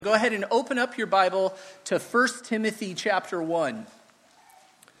Go ahead and open up your Bible to 1 Timothy chapter 1.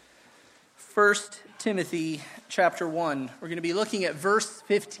 1 Timothy chapter 1. We're going to be looking at verse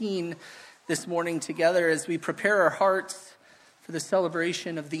 15 this morning together as we prepare our hearts for the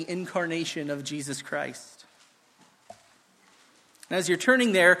celebration of the incarnation of Jesus Christ. And as you're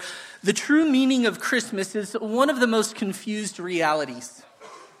turning there, the true meaning of Christmas is one of the most confused realities.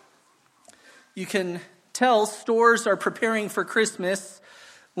 You can tell stores are preparing for Christmas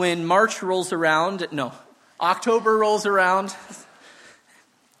when October rolls around,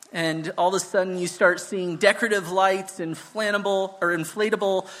 and all of a sudden you start seeing decorative lights and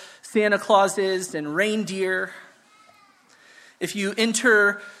inflatable Santa Clauses and reindeer. If you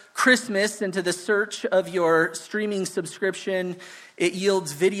enter Christmas into the search of your streaming subscription, it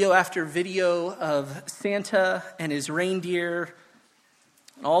yields video after video of Santa and his reindeer.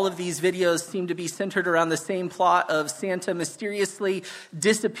 All of these videos seem to be centered around the same plot of Santa mysteriously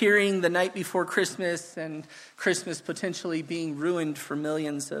disappearing the night before Christmas and Christmas potentially being ruined for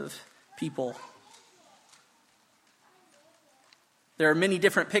millions of people. There are many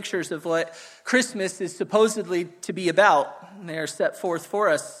different pictures of what Christmas is supposedly to be about, and they are set forth for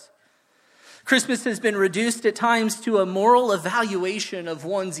us. Christmas has been reduced at times to a moral evaluation of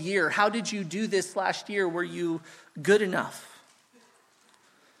one's year. How did you do this last year? Were you good enough?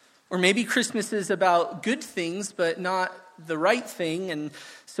 Or maybe Christmas is about good things, but not the right thing, and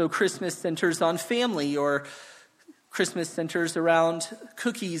so Christmas centers on family, or Christmas centers around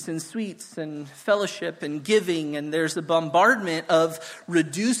cookies and sweets and fellowship and giving, and there's a bombardment of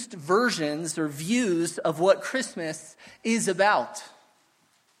reduced versions or views of what Christmas is about.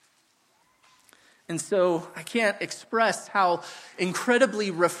 And so I can't express how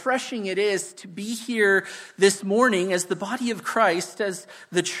incredibly refreshing it is to be here this morning as the body of Christ, as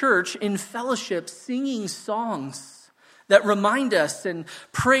the church in fellowship, singing songs that remind us and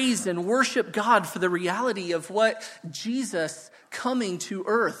praise and worship God for the reality of what Jesus coming to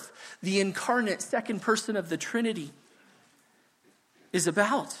earth, the incarnate second person of the Trinity, is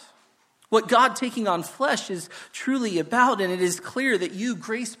about. What God taking on flesh is truly about, and it is clear that you,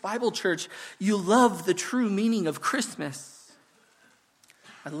 Grace Bible Church, you love the true meaning of Christmas.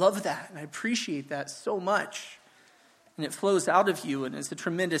 I love that, and I appreciate that so much. And it flows out of you, and is a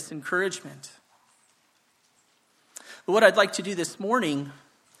tremendous encouragement. But what I'd like to do this morning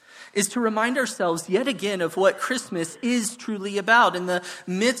is to remind ourselves yet again of what Christmas is truly about. In the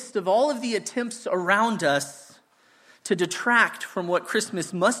midst of all of the attempts around us to detract from what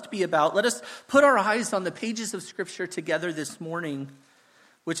Christmas must be about, let us put our eyes on the pages of Scripture together this morning,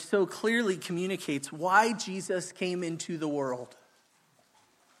 which so clearly communicates why Jesus came into the world.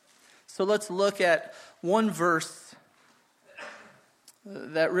 So let's look at one verse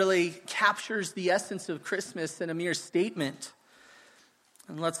that really captures the essence of Christmas in a mere statement.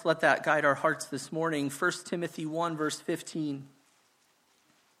 And let's let that guide our hearts this morning. 1 Timothy 1, verse 15.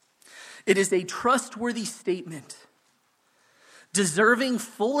 It is a trustworthy statement, deserving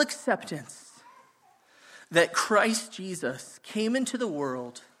full acceptance, that Christ Jesus came into the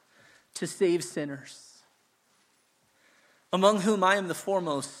world to save sinners, among whom I am the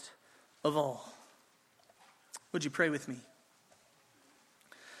foremost of all. Would you pray with me?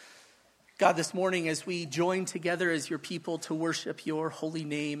 God, this morning as we join together as your people to worship your holy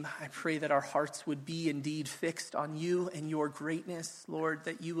name, I pray that our hearts would be indeed fixed on you and your greatness, Lord,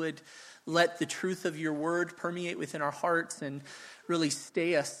 that you would let the truth of your word permeate within our hearts and really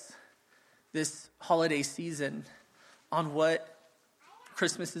stay us this holiday season on what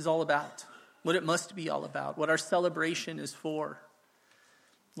Christmas is all about, what it must be all about, what our celebration is for.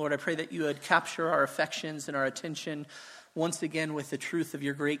 Lord, I pray that you would capture our affections and our attention once again with the truth of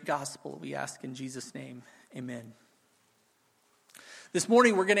your great gospel. We ask in Jesus' name, amen. This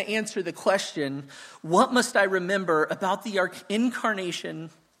morning we're going to answer the question, what must I remember about the incarnation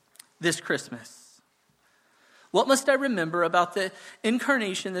this Christmas? What must I remember about the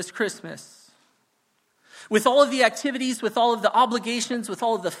incarnation this Christmas? With all of the activities, with all of the obligations, with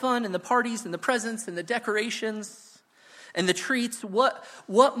all of the fun and the parties and the presents and the decorations and the treats, what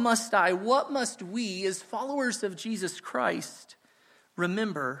must we as followers of Jesus Christ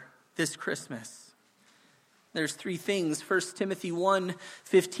remember this Christmas? There's three things. 1 Timothy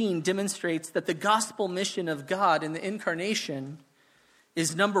 1:15 demonstrates that the gospel mission of God in the incarnation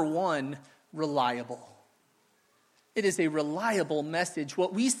is, number one, reliable. It is a reliable message.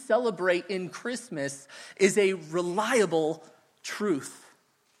 What we celebrate in Christmas is a reliable truth.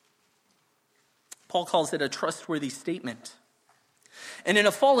 Paul calls it a trustworthy statement. And in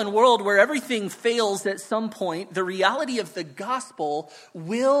a fallen world where everything fails at some point, the reality of the gospel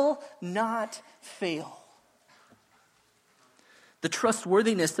will not fail. The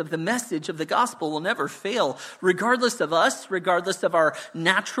trustworthiness of the message of the gospel will never fail, regardless of us, regardless of our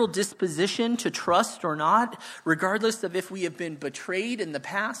natural disposition to trust or not, regardless of if we have been betrayed in the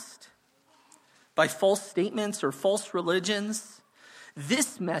past by false statements or false religions.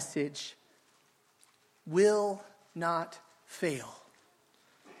 This message will not fail.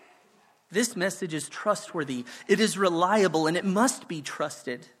 This message is trustworthy. It is reliable, and it must be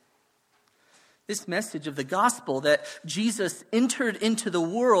trusted. This message of the gospel that Jesus entered into the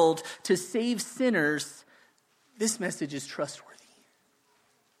world to save sinners, this message is trustworthy.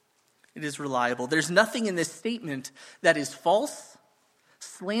 It is reliable. There's nothing in this statement that is false,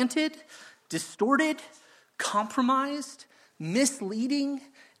 slanted, distorted, compromised, misleading,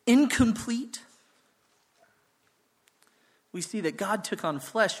 incomplete. We see that God took on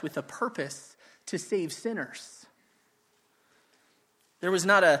flesh with a purpose to save sinners. There was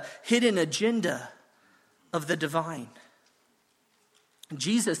not a hidden agenda of the divine.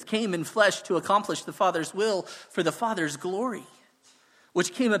 Jesus came in flesh to accomplish the Father's will for the Father's glory,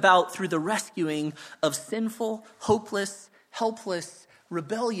 which came about through the rescuing of sinful, hopeless, helpless,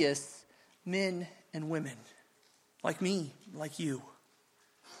 rebellious men and women, like me, like you.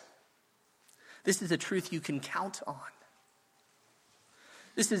 This is a truth you can count on.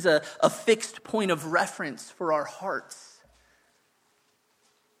 This is a fixed point of reference for our hearts.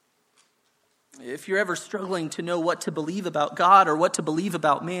 If you're ever struggling to know what to believe about God or what to believe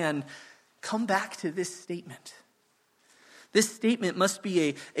about man, come back to this statement. This statement must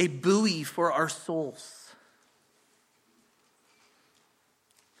be a buoy for our souls.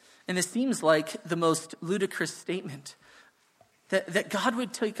 And it seems like the most ludicrous statement, that God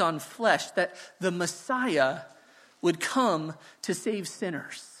would take on flesh, that the Messiah would come to save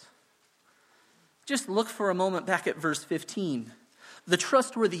sinners. Just look for a moment back at verse 15. The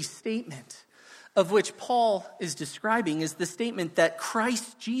trustworthy statement of which Paul is describing is the statement that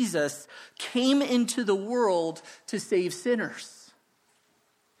Christ Jesus came into the world to save sinners.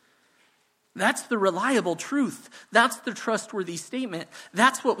 That's the reliable truth. That's the trustworthy statement.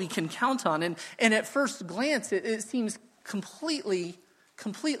 That's what we can count on. And at first glance, it seems completely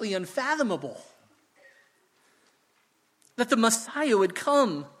unfathomable that the Messiah would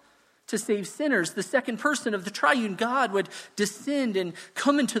come to save sinners. The second person of the triune God would descend and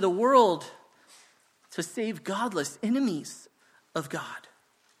come into the world to save godless enemies of God,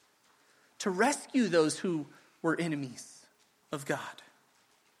 to rescue those who were enemies of God,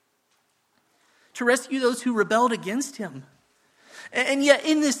 to rescue those who rebelled against him. And yet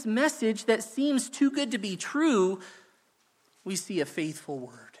in this message that seems too good to be true, we see a faithful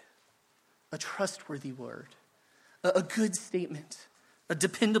word, a trustworthy word, a good statement, a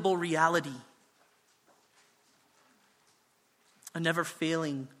dependable reality, a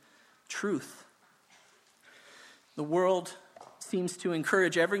never-failing truth. The world seems to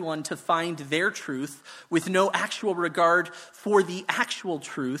encourage everyone to find their truth with no actual regard for the actual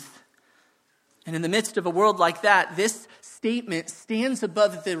truth. And in the midst of a world like that, this statement stands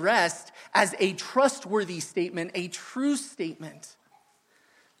above the rest as a trustworthy statement, a true statement,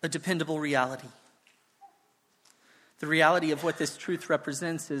 a dependable reality. The reality of what this truth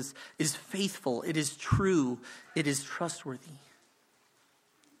represents is faithful, it is true, it is trustworthy.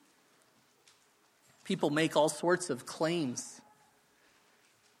 People make all sorts of claims.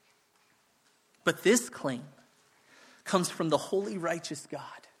 But this claim comes from the holy, righteous God.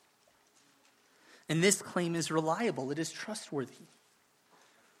 And this claim is reliable. It is trustworthy.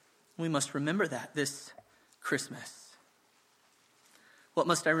 We must remember that this Christmas. What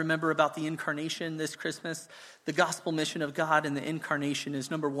must I remember about the incarnation this Christmas? The gospel mission of God in the incarnation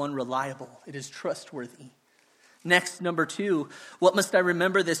is, number one, reliable. It is trustworthy. Next, number two, what must I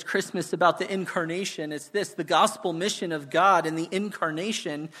remember this Christmas about the incarnation? It's this: the gospel mission of God in the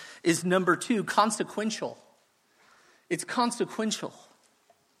incarnation is, number two, consequential. It's consequential.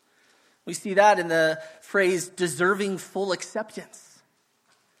 We see that in the phrase deserving full acceptance.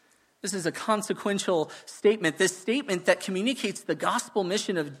 This is a consequential statement. This statement that communicates the gospel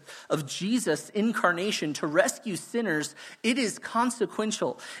mission of Jesus' incarnation to rescue sinners, it is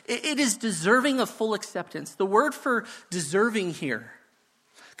consequential. It is deserving of full acceptance. The word for deserving here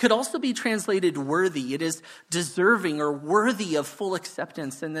could also be translated worthy. It is deserving or worthy of full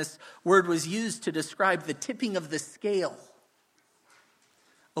acceptance. And this word was used to describe the tipping of the scale.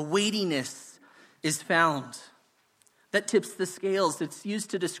 A weightiness is found that tips the scales. It's used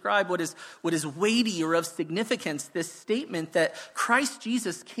to describe what is weighty or of significance. This statement that Christ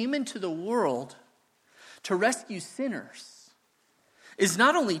Jesus came into the world to rescue sinners is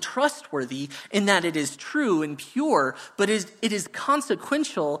not only trustworthy in that it is true and pure, but it is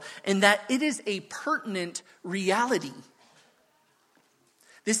consequential in that it is a pertinent reality.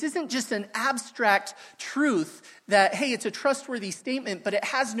 This isn't just an abstract truth that, hey, it's a trustworthy statement, but it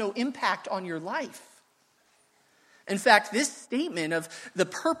has no impact on your life. In fact, this statement of the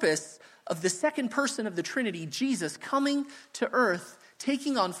purpose of the second person of the Trinity, Jesus, coming to earth,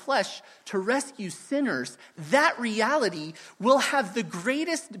 taking on flesh to rescue sinners, that reality will have the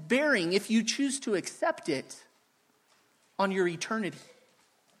greatest bearing, if you choose to accept it, on your eternity.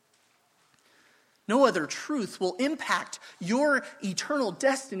 No other truth will impact your eternal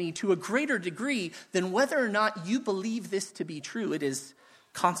destiny to a greater degree than whether or not you believe this to be true. It is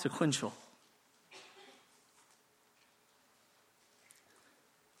consequential.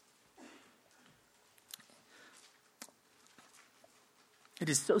 It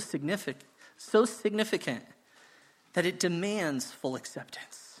is so significant that it demands full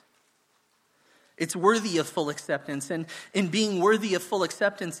acceptance. It's worthy of full acceptance. And in being worthy of full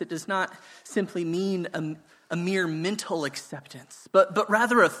acceptance, it does not simply mean a mere mental acceptance, but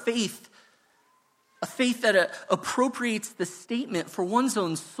rather a faith that appropriates the statement for one's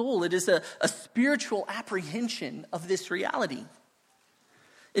own soul. It is a spiritual apprehension of this reality.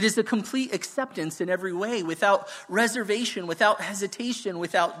 It is a complete acceptance in every way, without reservation, without hesitation,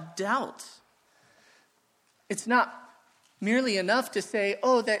 without doubt. It's not merely enough to say,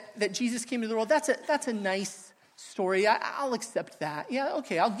 oh, that Jesus came to the world. That's a nice story. I'll accept that. Yeah,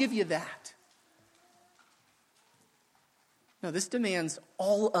 okay, I'll give you that. No, this demands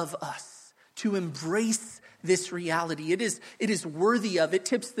all of us to embrace this reality. It is worthy of, it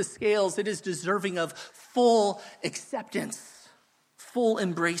tips the scales, it is deserving of full acceptance, full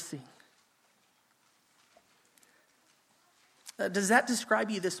embracing. Does that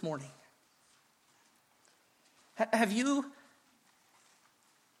describe you this morning? Have you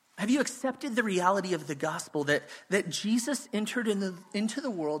accepted the reality of the gospel that Jesus entered into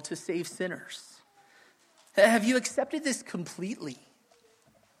the world to save sinners? Have you accepted this completely?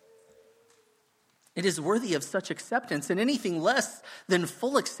 It is worthy of such acceptance, and anything less than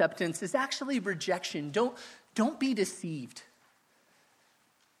full acceptance is actually rejection. Don't be deceived.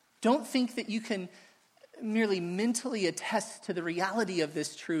 Don't think that you can merely mentally attest to the reality of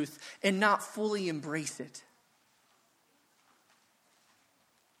this truth and not fully embrace it.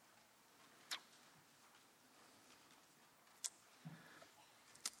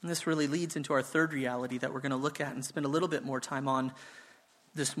 And this really leads into our third reality that we're going to look at and spend a little bit more time on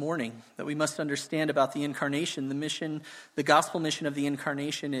this morning, that we must understand about the incarnation. The mission, the gospel mission of the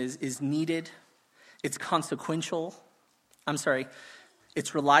incarnation is needed, it's consequential.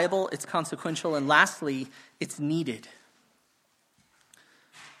 It's reliable, it's consequential, and lastly, it's needed.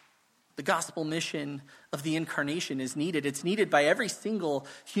 The gospel mission of the incarnation is needed. It's needed by every single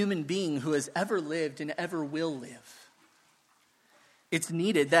human being who has ever lived and ever will live. It's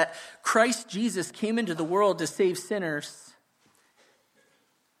needed that Christ Jesus came into the world to save sinners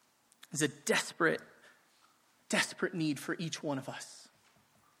is a desperate, desperate need for each one of us.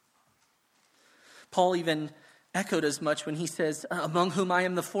 Paul even echoed as much when he says, among whom I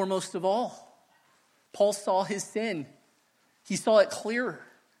am the foremost of all. Paul saw his sin. He saw it clearer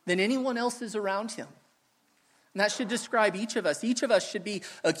than anyone else's around him. And that should describe each of us. Each of us should be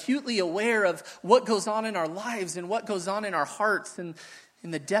acutely aware of what goes on in our lives and what goes on in our hearts and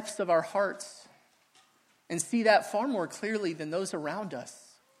in the depths of our hearts, and see that far more clearly than those around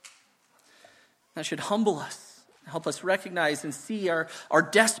us. That should humble us, help us recognize and see our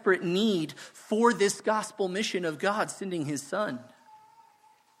desperate need for this gospel mission of God sending his Son.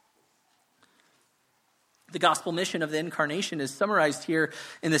 The gospel mission of the incarnation is summarized here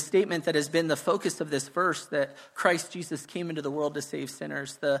in the statement that has been the focus of this verse, that Christ Jesus came into the world to save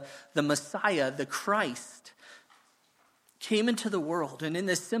sinners. The Messiah, the Christ, came into the world. And in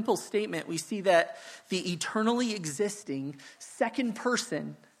this simple statement, we see that the eternally existing second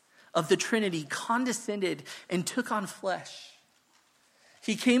person of the Trinity condescended and took on flesh.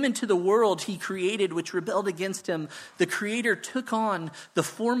 He came into the world he created, which rebelled against him. The Creator took on the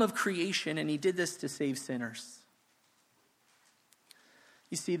form of creation, and he did this to save sinners.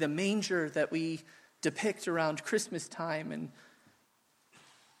 You see, the manger that we depict around Christmas time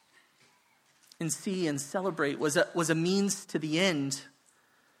and see and celebrate was a means to the end,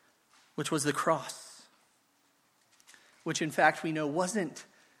 which was the cross, which in fact we know wasn't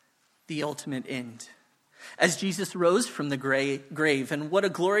the ultimate end. As Jesus rose from the grave, and what a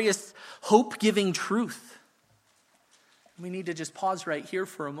glorious hope-giving truth. We need to just pause right here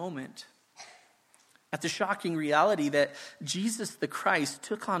for a moment at the shocking reality that Jesus the Christ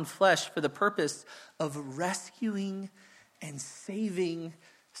took on flesh for the purpose of rescuing and saving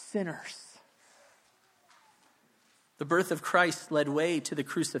sinners. The birth of Christ led way to the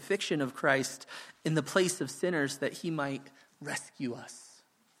crucifixion of Christ in the place of sinners that he might rescue us.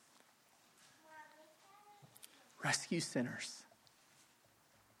 rescue sinners.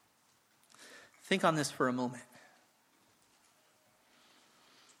 Think on this for a moment.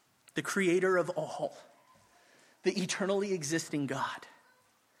 The creator of all, the eternally existing God,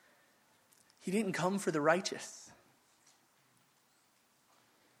 he didn't come for the righteous.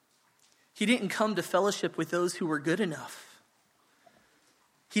 He didn't come to fellowship with those who were good enough.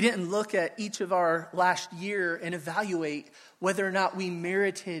 He didn't look at each of our last year and evaluate whether or not we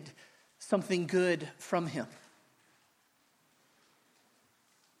merited something good from him.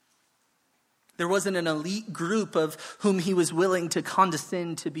 There wasn't an elite group of whom he was willing to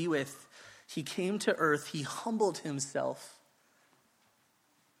condescend to be with. He came to earth, he humbled himself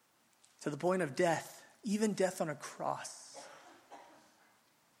to the point of death, even death on a cross,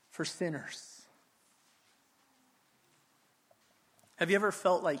 for sinners. Have you ever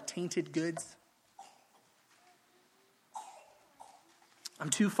felt like tainted goods? I'm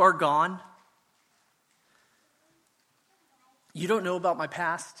too far gone. You don't know about my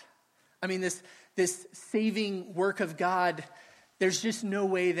past. I mean, this saving work of God, there's just no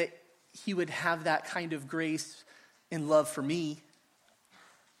way that he would have that kind of grace and love for me.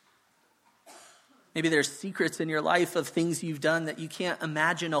 Maybe there's secrets in your life of things you've done that you can't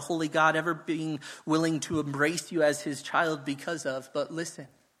imagine a holy God ever being willing to embrace you as his child because of. But listen,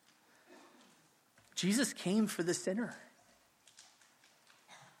 Jesus came for the sinner.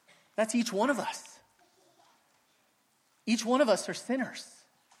 That's each one of us. Each one of us are sinners.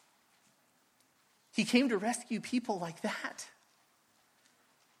 He came to rescue people like that.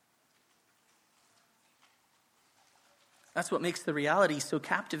 That's what makes the reality so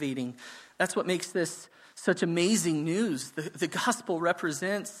captivating. That's what makes this such amazing news. The gospel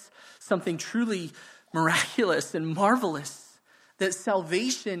represents something truly miraculous and marvelous, that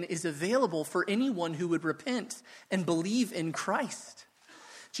salvation is available for anyone who would repent and believe in Christ.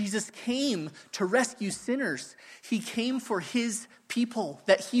 Jesus came to rescue sinners. He came for his people,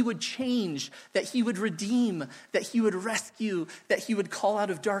 that he would change, that he would redeem, that he would rescue, that he would call out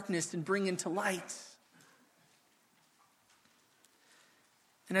of darkness and bring into light.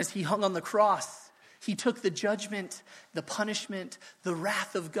 And as he hung on the cross, he took the judgment, the punishment, the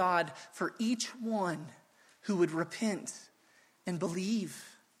wrath of God for each one who would repent and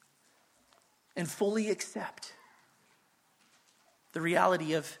believe and fully accept the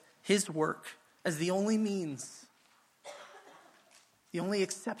reality of his work as the only means, the only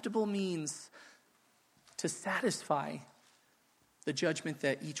acceptable means to satisfy the judgment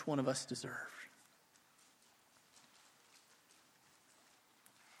that each one of us deserve.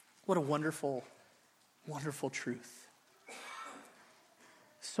 What a wonderful, wonderful truth.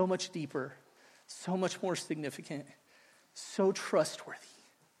 So much deeper, so much more significant, so trustworthy,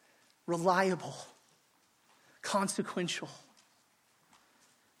 reliable, consequential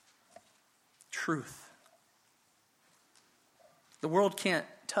truth. The world can't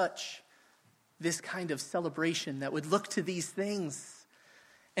touch this kind of celebration that would look to these things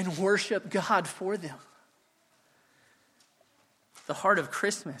and worship God for them. The heart of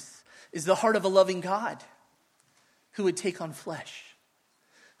Christmas is the heart of a loving God who would take on flesh,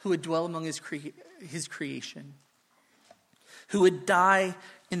 who would dwell among his creation, who would die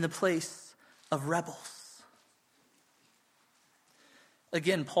in the place of rebels.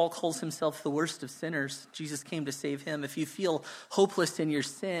 Again, Paul calls himself the worst of sinners. Jesus came to save him. If you feel hopeless in your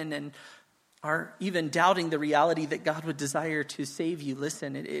sin and are even doubting the reality that God would desire to save you,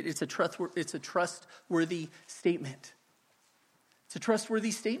 listen, it's a trustworthy statement. It's a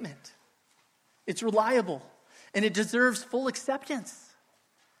trustworthy statement. It's reliable, and it deserves full acceptance.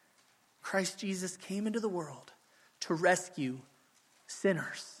 Christ Jesus came into the world to rescue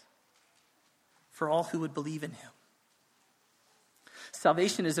sinners for all who would believe in him.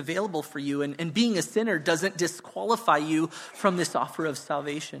 Salvation is available for you, and being a sinner doesn't disqualify you from this offer of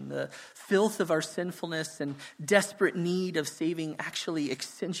salvation. The filth of our sinfulness and desperate need of saving actually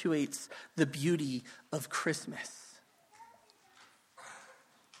accentuates the beauty of Christmas.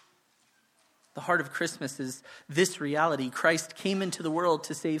 The heart of Christmas is this reality. Christ came into the world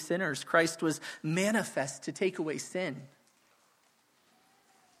to save sinners. Christ was manifest to take away sin.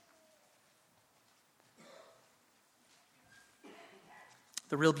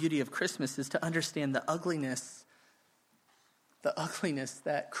 The real beauty of Christmas is to understand the ugliness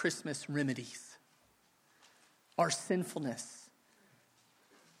that Christmas remedies. Our sinfulness.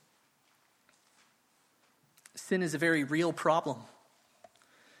 Sin is a very real problem.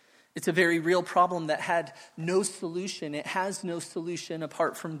 It's a very real problem that had no solution. It has no solution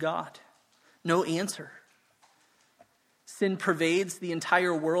apart from God. No answer. Sin pervades the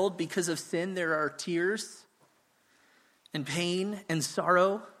entire world. Because of sin, there are tears and pain and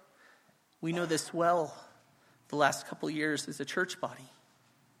sorrow. We know this well. the last couple years as a church body.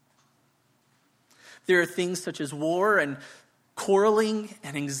 There are things such as war and quarreling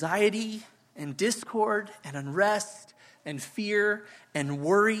and anxiety and discord and unrest and fear and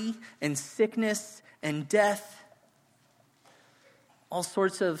worry and sickness and death. All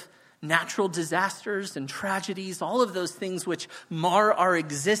sorts of natural disasters and tragedies, all of those things which mar our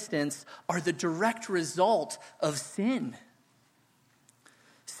existence are the direct result of sin.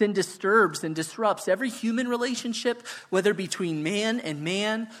 Sin disturbs and disrupts every human relationship, whether between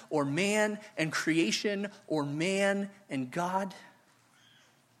man or man and creation, or man and God.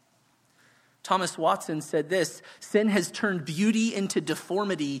 Thomas Watson said this: sin has turned beauty into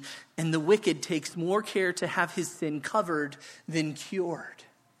deformity, and the wicked takes more care to have his sin covered than cured.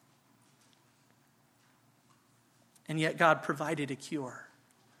 And yet God provided a cure,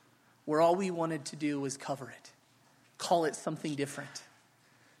 where all we wanted to do was cover it, call it something different.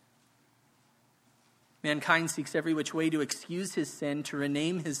 Mankind seeks every which way to excuse his sin, to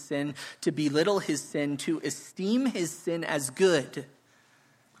rename his sin, to belittle his sin, to esteem his sin as good,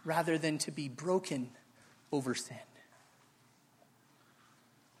 rather than to be broken over sin.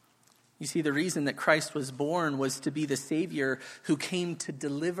 You see, the reason that Christ was born was to be the Savior who came to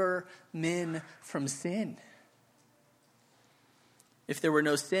deliver men from sin. If there were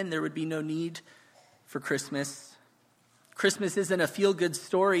no sin, there would be no need for Christmas. Christmas isn't a feel-good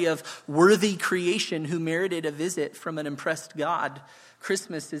story of worthy creation who merited a visit from an impressed God.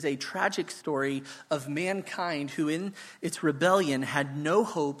 Christmas is a tragic story of mankind who in its rebellion had no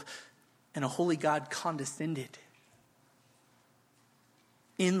hope, and a holy God condescended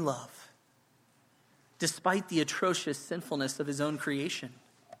in love, despite the atrocious sinfulness of his own creation.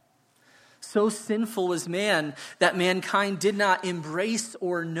 So sinful was man that mankind did not embrace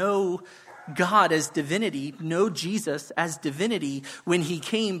or know God as divinity, know Jesus as divinity when he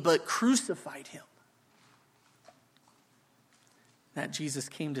came, but crucified him. That Jesus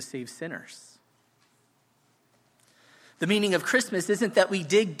came to save sinners. The meaning of Christmas isn't that we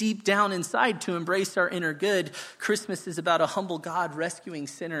dig deep down inside to embrace our inner good. Christmas is about a humble God rescuing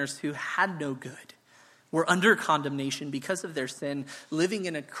sinners who had no good, were under condemnation because of their sin, living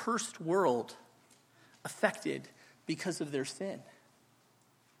in a cursed world, affected because of their sin.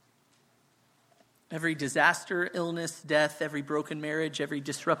 Every disaster, illness, death, every broken marriage, every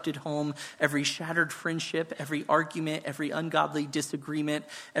disrupted home, every shattered friendship, every argument, every ungodly disagreement,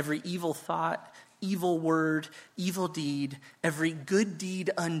 every evil thought, evil word, evil deed, every good deed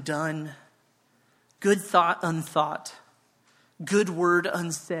undone, good thought unthought, good word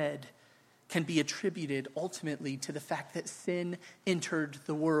unsaid, can be attributed ultimately to the fact that sin entered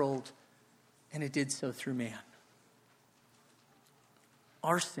the world, and it did so through man.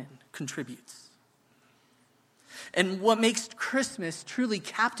 Our sin contributes. And what makes Christmas truly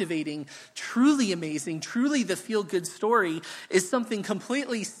captivating, truly amazing, truly the feel-good story is something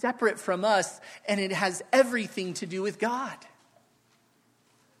completely separate from us, and it has everything to do with God.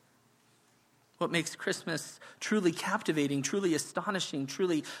 What makes Christmas truly captivating, truly astonishing,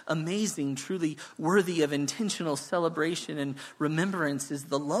 truly amazing, truly worthy of intentional celebration and remembrance is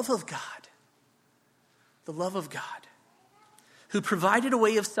the love of God. The love of God, who provided a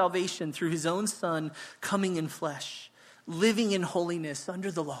way of salvation through his own Son coming in flesh, living in holiness under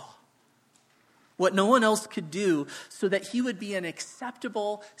the law, what no one else could do, so that he would be an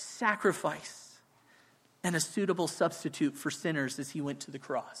acceptable sacrifice and a suitable substitute for sinners as he went to the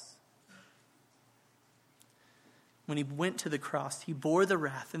cross. When he went to the cross, he bore the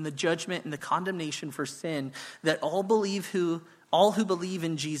wrath and the judgment and the condemnation for sin that all who believe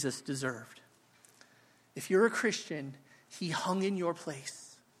in Jesus deserved. If you're a Christian, he hung in your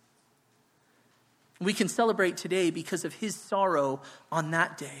place. We can celebrate today because of his sorrow on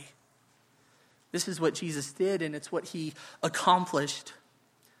that day. This is what Jesus did, and it's what he accomplished.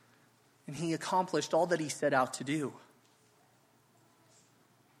 And he accomplished all that he set out to do.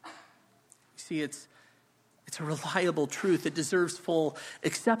 You see, it's a reliable truth. It deserves full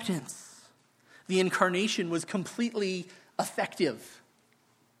acceptance. The incarnation was completely effective.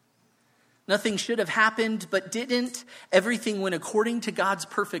 Nothing should have happened, but didn't. Everything went according to God's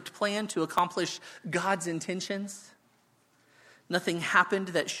perfect plan to accomplish God's intentions. Nothing happened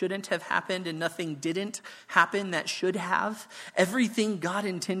that shouldn't have happened, and nothing didn't happen that should have. Everything God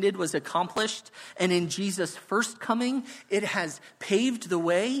intended was accomplished, and in Jesus' first coming, it has paved the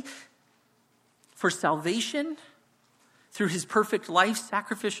way for salvation through his perfect life,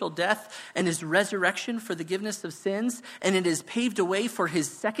 sacrificial death, and his resurrection for the forgiveness of sins. And it has paved a way for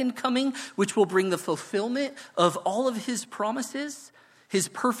his second coming, which will bring the fulfillment of all of his promises, his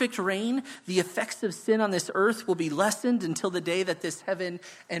perfect reign. The effects of sin on this earth will be lessened until the day that this heaven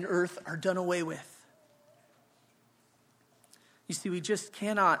and earth are done away with. You see, we just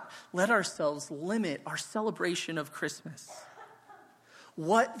cannot let ourselves limit our celebration of Christmas.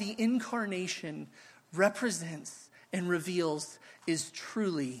 What the incarnation represents and reveals is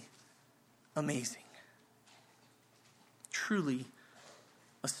truly amazing, truly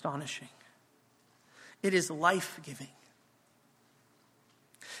astonishing. It is life-giving.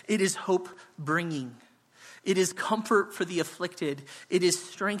 It is hope-bringing. It is comfort for the afflicted. It is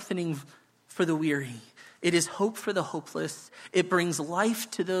strengthening for the weary. It is hope for the hopeless. It brings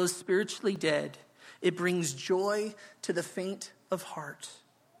life to those spiritually dead. It brings joy to the faint of heart.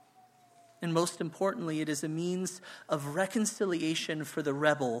 And most importantly, it is a means of reconciliation for the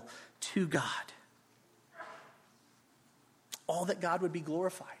rebel to God. All that God would be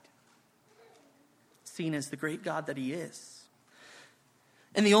glorified, seen as the great God that he is.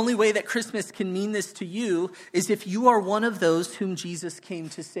 And the only way that Christmas can mean this to you is if you are one of those whom Jesus came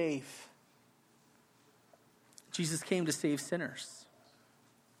to save. Jesus came to save sinners.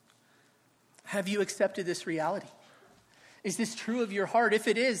 Have you accepted this reality? Is this true of your heart? If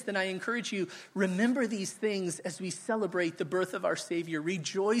it is, then I encourage you, remember these things as we celebrate the birth of our Savior.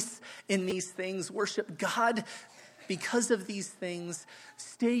 Rejoice in these things. Worship God because of these things.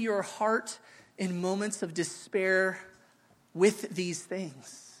 Stay your heart in moments of despair with these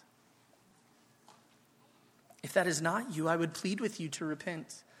things. If that is not you, I would plead with you to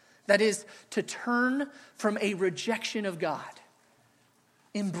repent. That is, to turn from a rejection of God.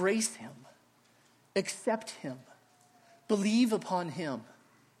 Embrace him. Accept him. Believe upon him.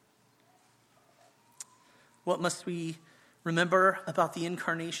 What must we remember about the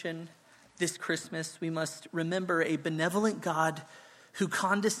incarnation this Christmas? We must remember a benevolent God who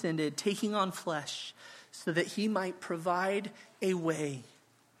condescended, taking on flesh, so that he might provide a way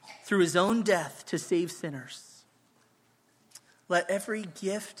through his own death to save sinners. Let every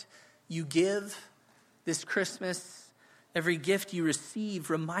gift you give this Christmas, every gift you receive,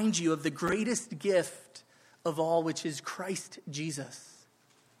 remind you of the greatest gift of all, which is Christ Jesus.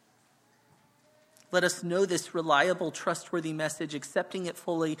 Let us know this reliable, trustworthy message, accepting it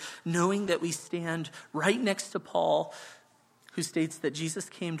fully, knowing that we stand right next to Paul, who states that Jesus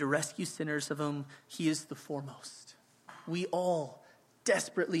came to rescue sinners, of whom he is the foremost. We all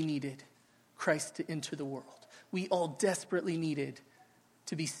desperately needed Christ to enter the world. We all desperately needed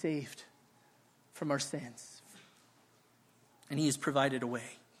to be saved from our sins. And he has provided a way.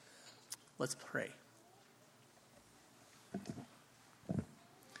 Let's pray.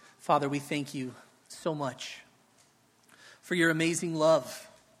 Father, we thank you so much for your amazing love.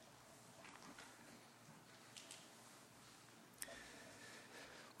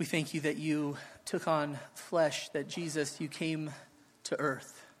 We thank you that you took on flesh, that Jesus, you came to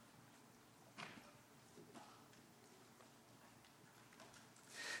earth.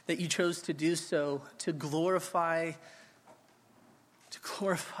 That you chose to do so to glorify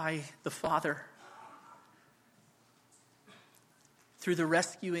the Father through the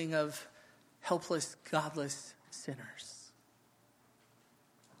rescuing of helpless, godless sinners.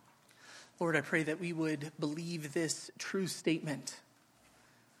 Lord, I pray that we would believe this true statement.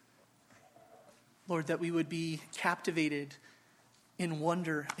 Lord, that we would be captivated in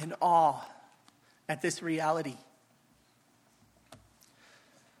wonder and awe at this reality.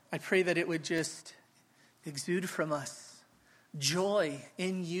 I pray that it would just exude from us joy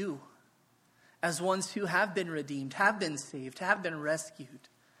in you as ones who have been redeemed, have been saved, have been rescued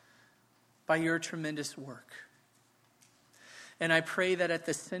by your tremendous work. And I pray that at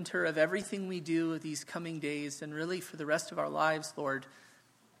the center of everything we do these coming days, and really for the rest of our lives, Lord,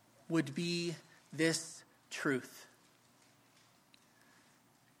 would be this truth.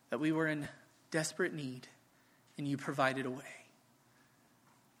 That we were in desperate need, and you provided a way.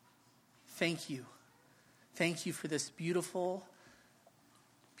 Thank you. Thank you for this beautiful,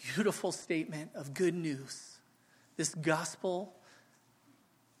 beautiful statement of good news. This gospel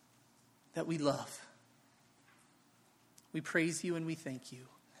that we love. We praise you and we thank you.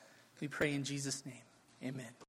 We pray in Jesus' name. Amen.